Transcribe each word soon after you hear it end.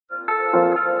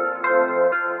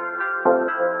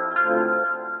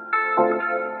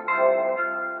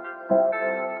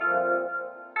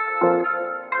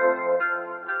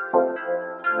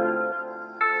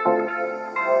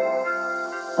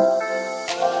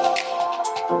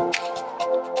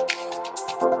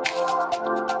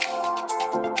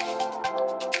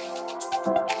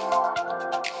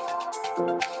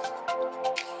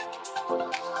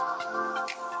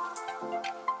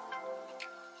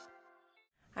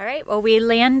All right, well, we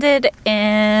landed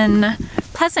in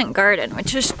Pleasant Garden,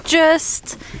 which is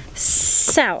just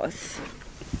south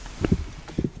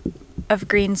of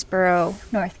Greensboro,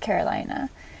 North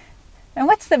Carolina. And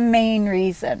what's the main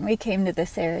reason we came to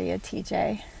this area,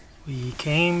 TJ? We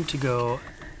came to go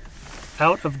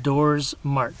Out-of-Doors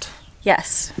Mart.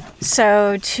 Yes.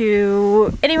 So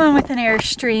to anyone with an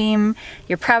Airstream,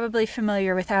 you're probably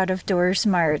familiar with Out-of-Doors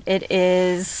Mart. It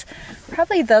is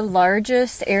probably the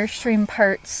largest Airstream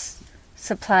parts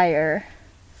supplier,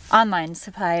 online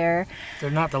supplier.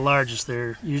 They're not the largest,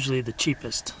 they're usually the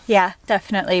cheapest. Yeah,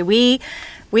 definitely.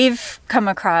 We've come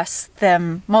across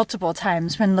them multiple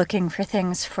times when looking for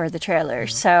things for the trailer.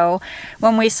 So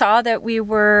when we saw that we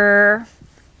were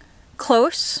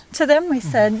close to them, we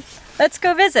said, let's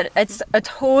go visit. It's a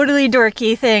totally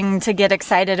dorky thing to get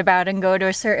excited about and go to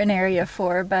a certain area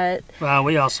for, but... Well,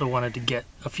 we also wanted to get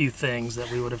a few things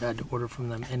that we would have had to order from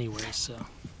them anyway, so...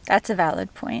 That's a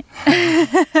valid point.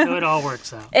 So it all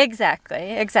works out.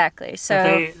 Exactly.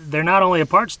 So they're not only a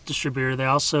parts distributor, they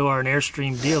also are an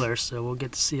Airstream dealer, so we'll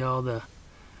get to see all the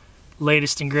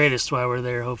latest and greatest while we're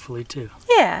there, hopefully, too.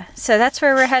 Yeah, so that's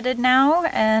where we're headed now,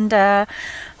 and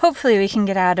hopefully we can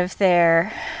get out of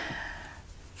there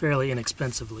fairly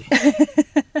inexpensively.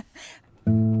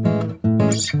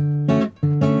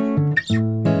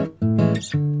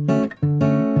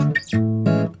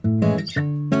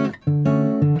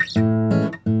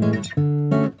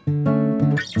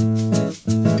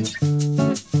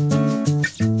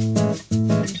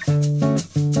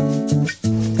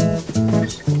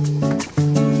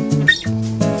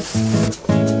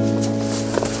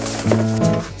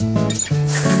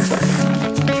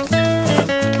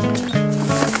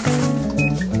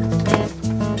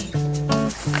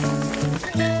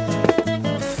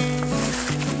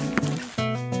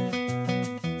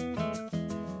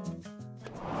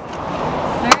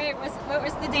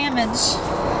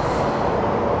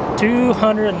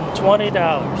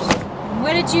 $220.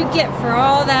 What did you get for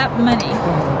all that money?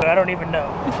 I don't even know.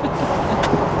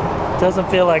 Doesn't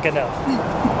feel like enough.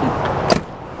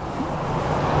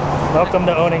 Welcome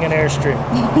to owning an Airstream.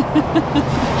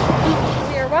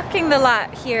 We are walking the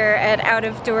lot here at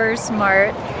Out-of-Doors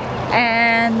Mart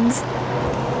and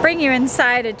bring you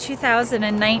inside a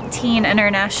 2019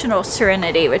 International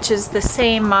Serenity, which is the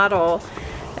same model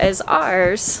as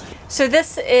ours. So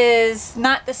this is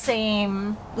not the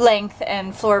same length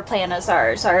and floor plan as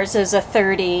ours. Ours is a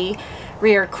 30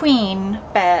 rear queen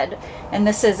bed, and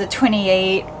this is a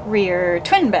 28 rear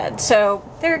twin bed. So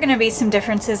there are going to be some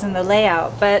differences in the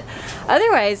layout, but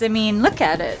otherwise, I mean, look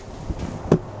at it.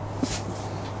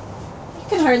 You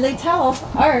can hardly tell.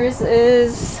 Ours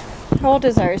is, how old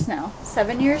is ours now?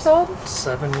 7 years old?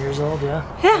 7 years old, yeah.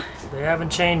 Yeah. They haven't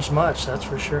changed much, that's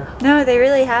for sure. No, they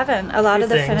really haven't. A lot of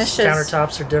the finishes.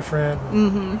 Countertops are different.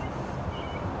 Mm-hmm.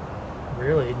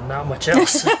 Really, not much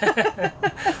else.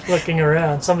 Looking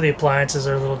around, some of the appliances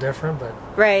are a little different, but...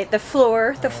 Right, the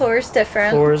floor is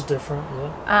different. Floor is different,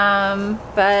 yeah.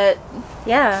 But,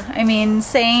 yeah, I mean,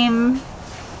 same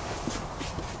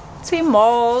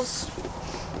walls.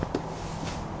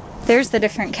 There's the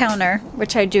different counter,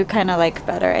 which I do kind of like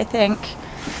better, I think.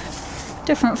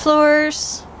 Different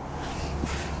floors.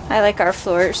 I like our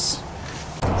floors.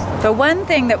 The one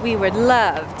thing that we would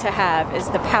love to have is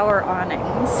the power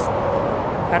awnings.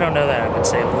 I don't know that I would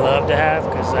say love to have,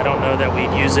 because I don't know that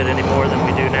we'd use it any more than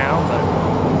we do now, but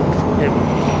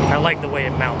I like the way it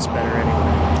mounts better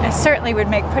anyway. It certainly would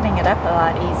make putting it up a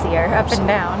lot easier, up and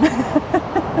down.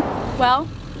 Well,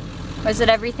 was it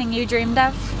everything you dreamed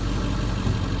of?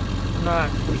 Not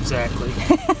exactly.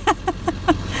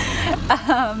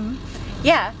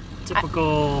 Yeah.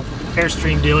 Typical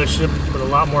Airstream dealership with a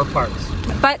lot more parts.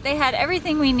 But they had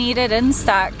everything we needed in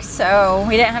stock, so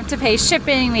we didn't have to pay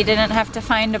shipping, we didn't have to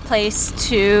find a place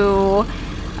to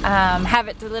have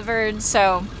it delivered,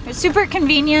 so it was super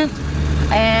convenient.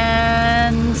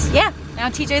 And yeah, now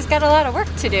TJ's got a lot of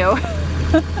work to do.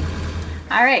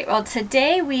 Alright, well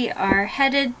today we are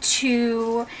headed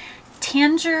to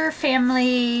Tanger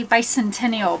Family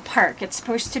Bicentennial Park. It's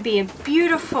supposed to be a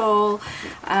beautiful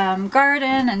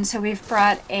garden, and so we've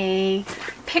brought a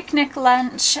picnic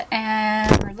lunch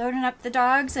and we're loading up the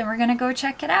dogs and we're gonna go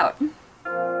check it out.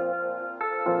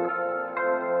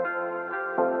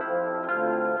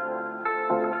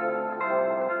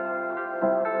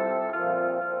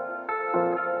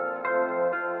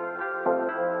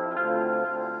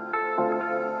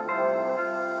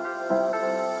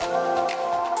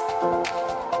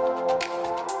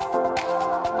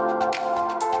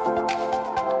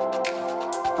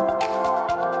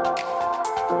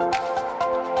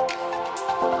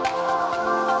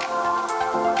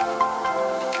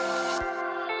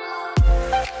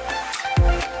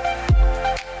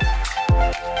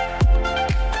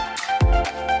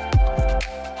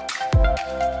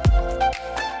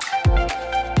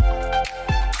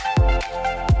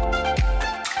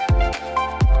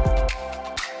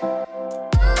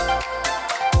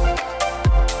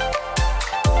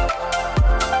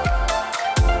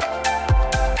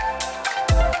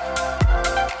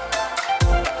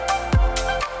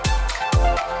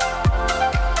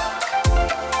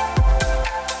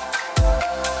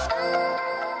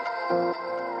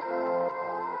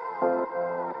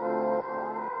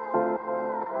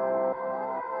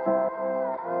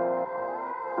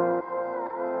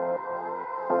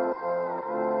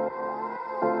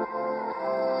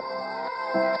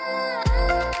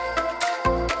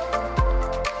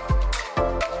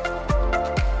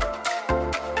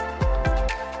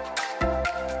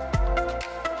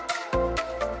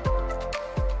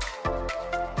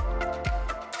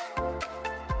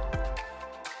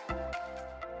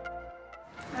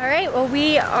 All right, well,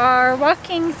 we are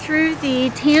walking through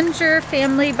the Tanger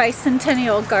Family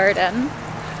Bicentennial Garden,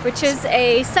 which is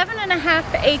a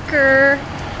 7.5 acre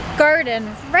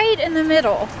garden right in the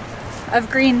middle of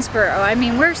Greensboro. I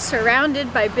mean, we're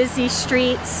surrounded by busy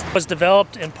streets. It was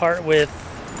developed in part with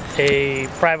a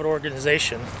private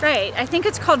organization. Right, I think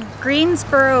it's called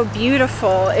Greensboro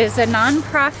Beautiful, is a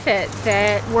nonprofit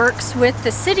that works with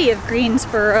the city of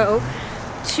Greensboro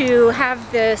to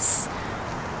have this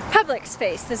public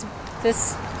space,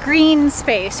 this green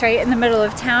space right in the middle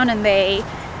of town, and they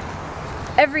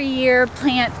every year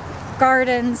plant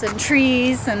gardens and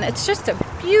trees, and it's just a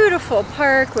beautiful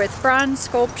park with bronze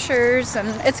sculptures, and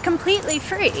it's completely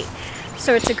free.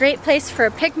 So it's a great place for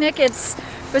a picnic. It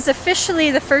was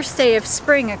officially the first day of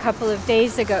spring a couple of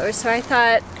days ago, so I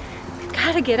thought,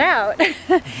 gotta get out.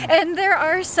 And there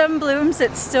are some blooms.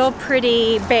 It's still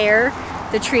pretty bare,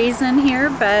 the trees in here,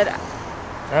 but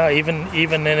even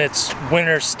in its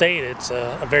winter state, it's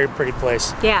a very pretty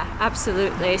place. yeah,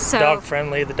 absolutely. So Dog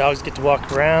friendly. The dogs get to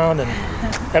walk around, and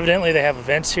evidently they have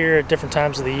events here at different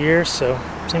times of the year, so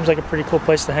it seems like a pretty cool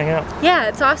place to hang out. yeah,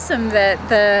 it's awesome that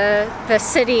the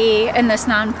city and this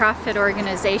nonprofit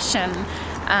organization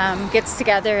gets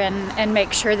together and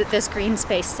make sure that this green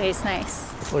space stays nice.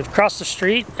 We've crossed the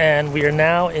street and we are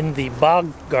now in the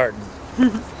bog garden.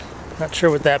 Not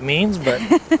sure what that means, but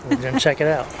we're gonna check it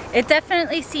out. It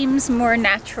definitely seems more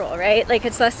natural, right? Like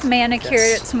it's less manicured,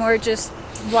 Yes. It's more just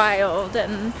wild,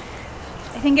 and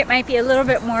I think it might be a little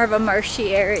bit more of a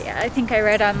marshy area. I think I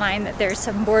read online that there's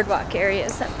some boardwalk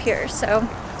areas up here, so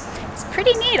it's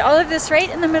pretty neat. All of this right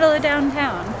in the middle of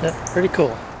downtown. Yeah, pretty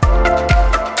cool.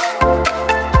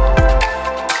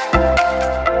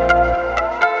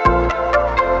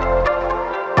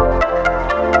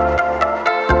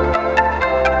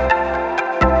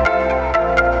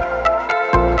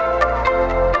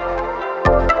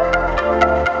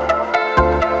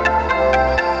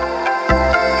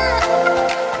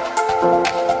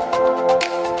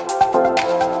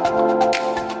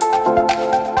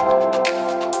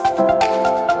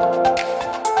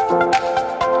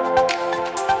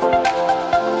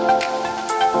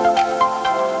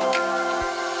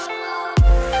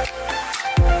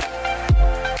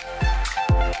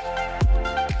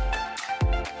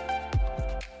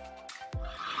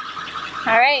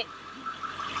 All right,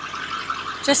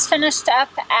 just finished up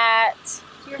at,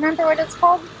 do you remember what it's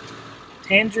called?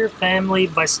 Tanger Family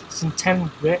Bicentennial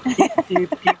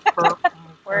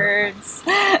Words.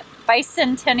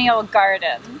 Bicentennial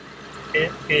Garden.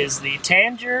 It is the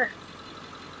Tanger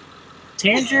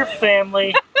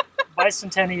Family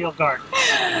Bicentennial Garden.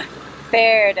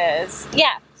 There it is.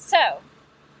 Yeah, so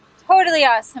totally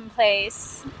awesome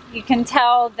place. You can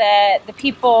tell that the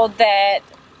people that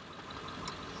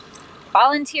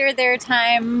volunteer their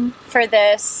time for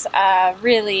this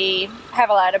really have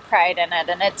a lot of pride in it,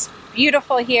 and it's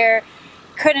beautiful here.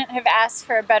 Couldn't have asked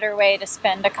for a better way to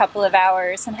spend a couple of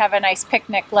hours and have a nice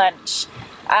picnic lunch.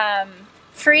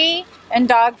 Free and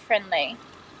dog friendly.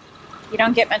 You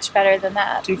don't get much better than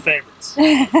that. Two favorites.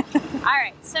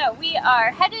 Alright, so we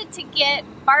are headed to get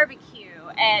barbecue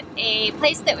at a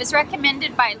place that was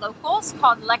recommended by locals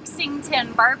called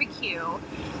Lexington Barbecue.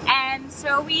 And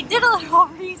so we did a little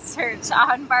research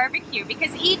on barbecue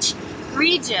because each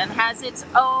region has its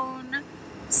own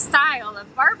style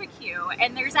of barbecue,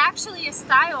 and there's actually a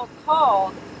style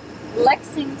called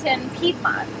Lexington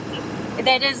Piedmont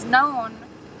that is known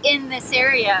in this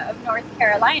area of North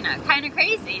Carolina. Kind of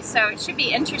crazy, so it should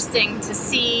be interesting to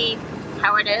see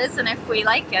how it is and if we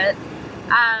like it.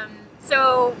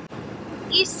 So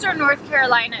Eastern North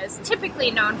Carolina is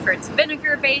typically known for its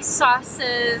vinegar-based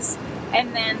sauces,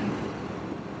 and then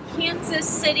Kansas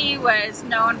City was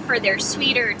known for their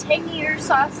sweeter, tangier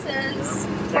sauces.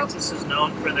 Texas is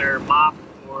known for their mop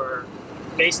or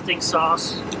basting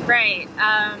sauce. Right.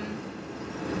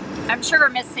 I'm sure we're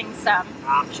missing some.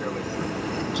 I'm sure we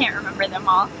Can't remember them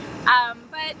all.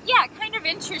 But yeah, kind of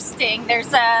interesting.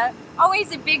 There's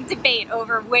always a big debate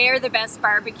over where the best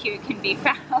barbecue can be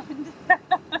found.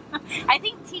 I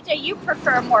think, TJ, you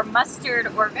prefer more mustard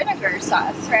or vinegar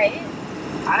sauce, right?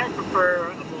 I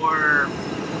prefer a more,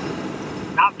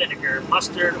 not vinegar,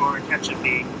 mustard or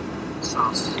ketchup-y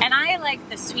sauce. And I like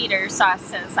the sweeter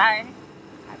sauces. I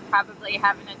probably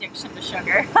have an addiction to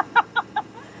sugar.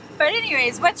 But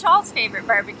anyways, what's y'all's favorite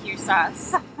barbecue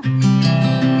sauce?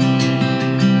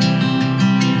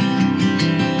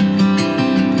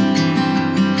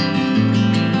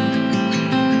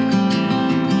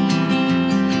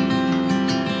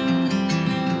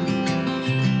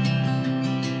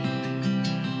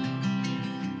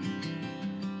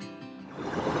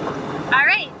 All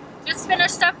right, just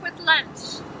finished up with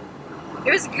lunch.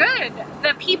 It was good.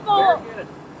 The people,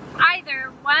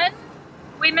 either one,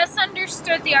 we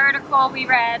misunderstood the article we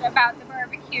read about the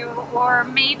barbecue, or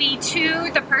maybe two,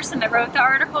 the person that wrote the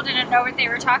article didn't know what they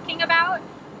were talking about.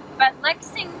 But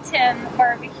Lexington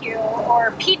barbecue,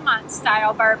 or Piedmont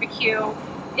style barbecue,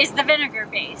 is the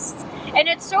vinegar-based. And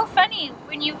it's so funny,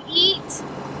 when you eat,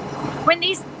 when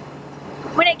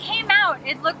it came out,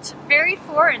 it looked very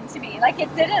foreign to me. Like,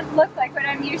 it didn't look like what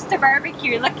I'm used to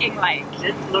barbecue looking like. It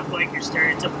didn't look like your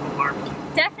stereotypical barbecue.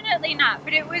 Definitely not,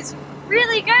 but it was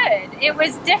really good. It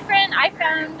was different. I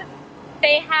found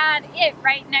they had it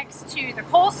right next to the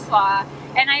coleslaw,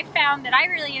 and I found that I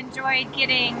really enjoyed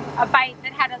getting a bite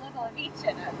that had a little of each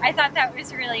in it. I thought that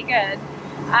was really good.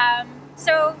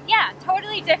 So yeah,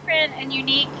 totally different and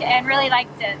unique, and really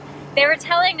liked it. They were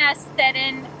telling us that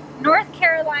in North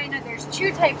Carolina there's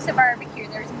two types of barbecue.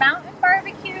 There's mountain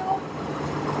barbecue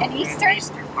and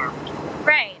Eastern barbecue.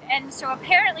 Right, and so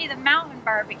apparently the mountain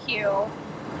barbecue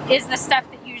is the stuff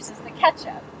that uses the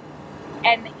ketchup,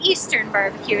 and the Eastern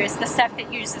barbecue is the stuff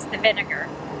that uses the vinegar.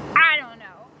 I don't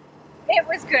know. It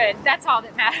was good. That's all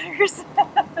that matters.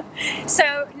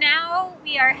 So now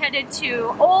we are headed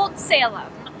to Old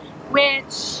Salem,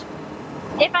 which,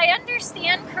 if I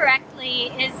understand correctly,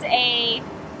 is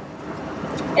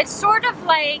it's sort of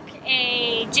like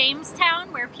a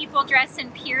Jamestown where people dress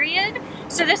in period.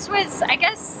 So this was, I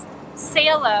guess,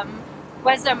 Salem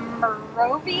was a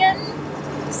Moravian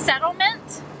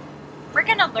settlement. We're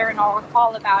gonna learn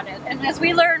all about it, and as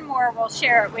we learn more, we'll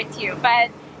share it with you.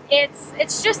 But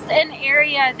it's just an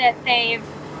area that they've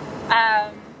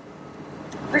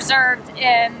preserved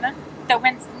in the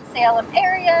Winston-Salem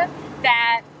area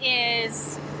that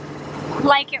is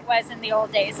like it was in the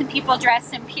old days, and people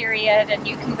dress in period, and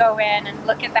you can go in and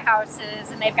look at the houses,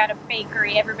 and they've got a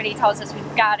bakery. Everybody tells us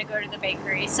we've got to go to the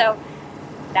bakery, so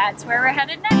that's where we're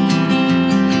headed next.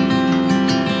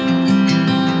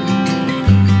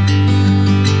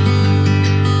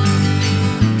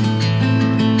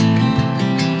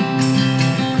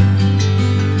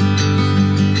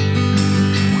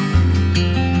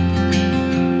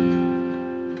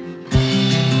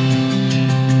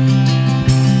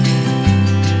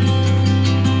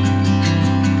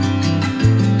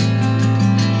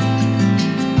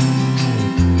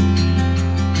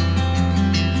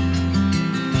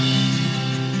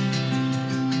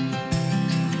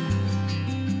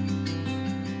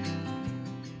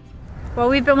 Well,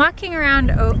 we've been walking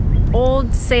around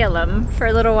Old Salem for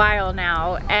a little while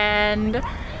now, and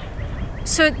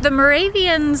so the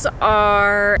Moravians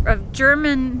are of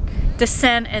German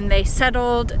descent, and they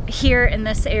settled here in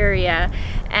this area,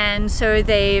 and so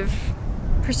they've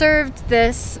preserved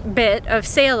this bit of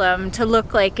Salem to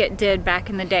look like it did back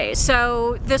in the day.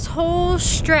 So this whole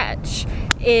stretch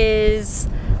is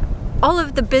all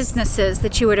of the businesses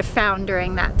that you would have found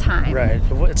during that time. Right.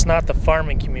 It's not the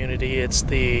farming community, it's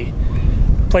the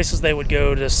places they would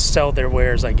go to sell their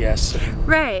wares, I guess. And,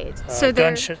 right. So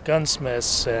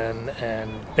gunsmiths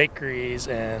and bakeries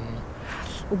and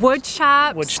wood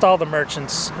shops. Just all the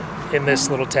merchants in this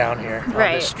little town here on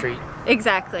this street.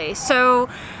 Exactly. So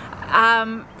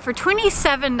for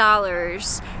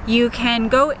 $27, you can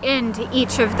go into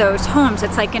each of those homes.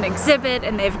 It's like an exhibit,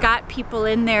 and they've got people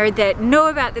in there that know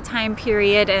about the time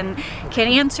period and can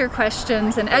answer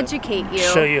questions and educate you.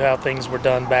 Show you how things were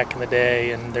done back in the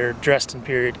day, and they're dressed in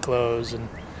period clothes. And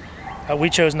we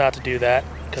chose not to do that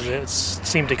because it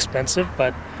seemed expensive,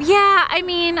 but... Yeah, I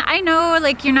mean, I know,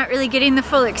 like, you're not really getting the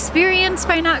full experience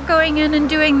by not going in and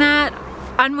doing that.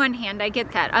 On one hand, I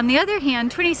get that. On the other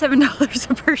hand, $27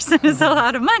 a person is a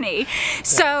lot of money.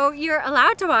 So you're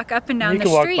allowed to walk up and down the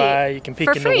street. You can walk by, you can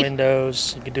peek in the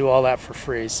windows, you can do all that for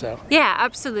free. So yeah,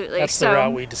 absolutely. That's the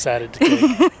route we decided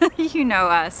to take. You know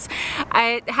us.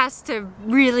 It has to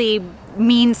really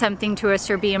mean something to us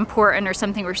or be important or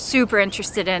something we're super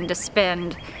interested in to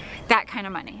spend that kind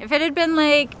of money. If it had been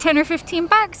like 10 or 15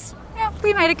 bucks, yeah,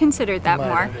 we might have considered that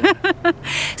more.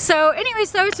 So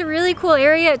anyways, though, it's a really cool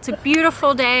area. It's a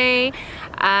beautiful day.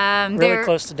 Really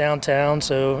close to downtown,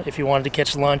 so if you wanted to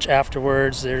catch lunch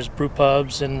afterwards, there's brew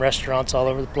pubs and restaurants all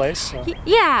over the place. So.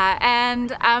 Yeah, and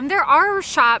there are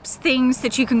shops, things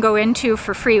that you can go into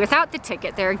for free without the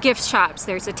ticket. There are gift shops,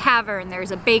 there's a tavern,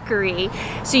 there's a bakery.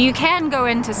 So you can go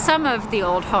into some of the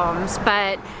old homes,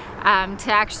 but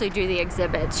to actually do the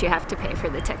exhibits, you have to pay for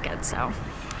the ticket. So.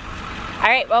 All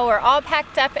right, well, we're all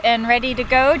packed up and ready to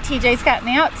go. TJ's gotten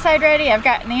the outside ready, I've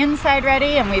gotten the inside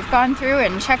ready, and we've gone through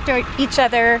and checked out each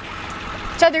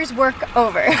other's work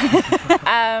over.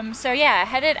 So yeah,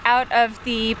 headed out of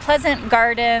the Pleasant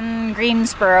Garden,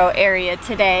 Greensboro area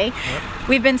today. Yep.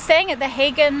 We've been staying at the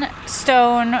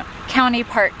Hagan-Stone County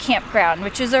Park Campground,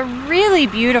 which is a really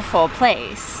beautiful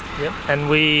place. Yep, and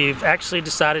we've actually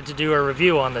decided to do a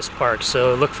review on this park,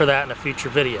 so look for that in a future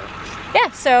video. Yeah,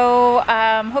 so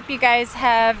hope you guys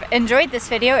have enjoyed this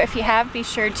video. If you have, be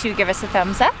sure to give us a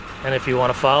thumbs up. And if you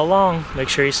want to follow along, make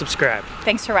sure you subscribe.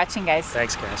 Thanks for watching, guys.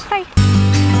 Thanks, guys. Bye.